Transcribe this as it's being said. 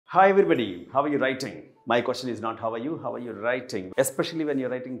Hi everybody, how are you writing? My question is not how are you writing? Especially when you're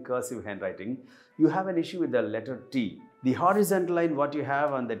writing cursive handwriting, you have an issue with the letter T. The horizontal line what you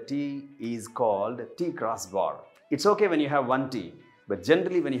have on the T is called T crossbar. It's okay when you have one T, but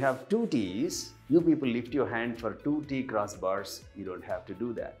generally when you have two T's, you people lift your hand for two T crossbars. You don't have to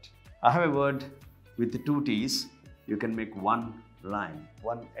do that. I have a word with the two T's. You can make one line,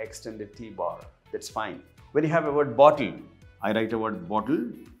 one extended T bar. That's fine. When you have a word bottle, I write a word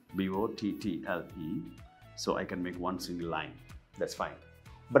bottle, B-O-T-T-L-E, so I can make one single line. That's fine.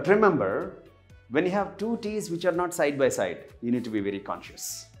 But remember, when you have two T's which are not side by side, you need to be very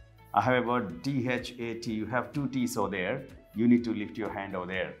conscious. I have a word D-H-A-T, you have two T's over there, you need to lift your hand over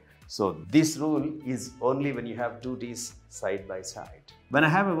there. So this rule is only when you have two T's side by side. When I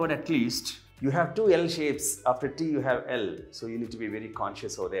have a word at least, you have two L shapes. After T you have L, so you need to be very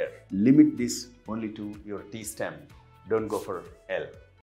conscious over there. Limit this only to your T stem. Don't go for L.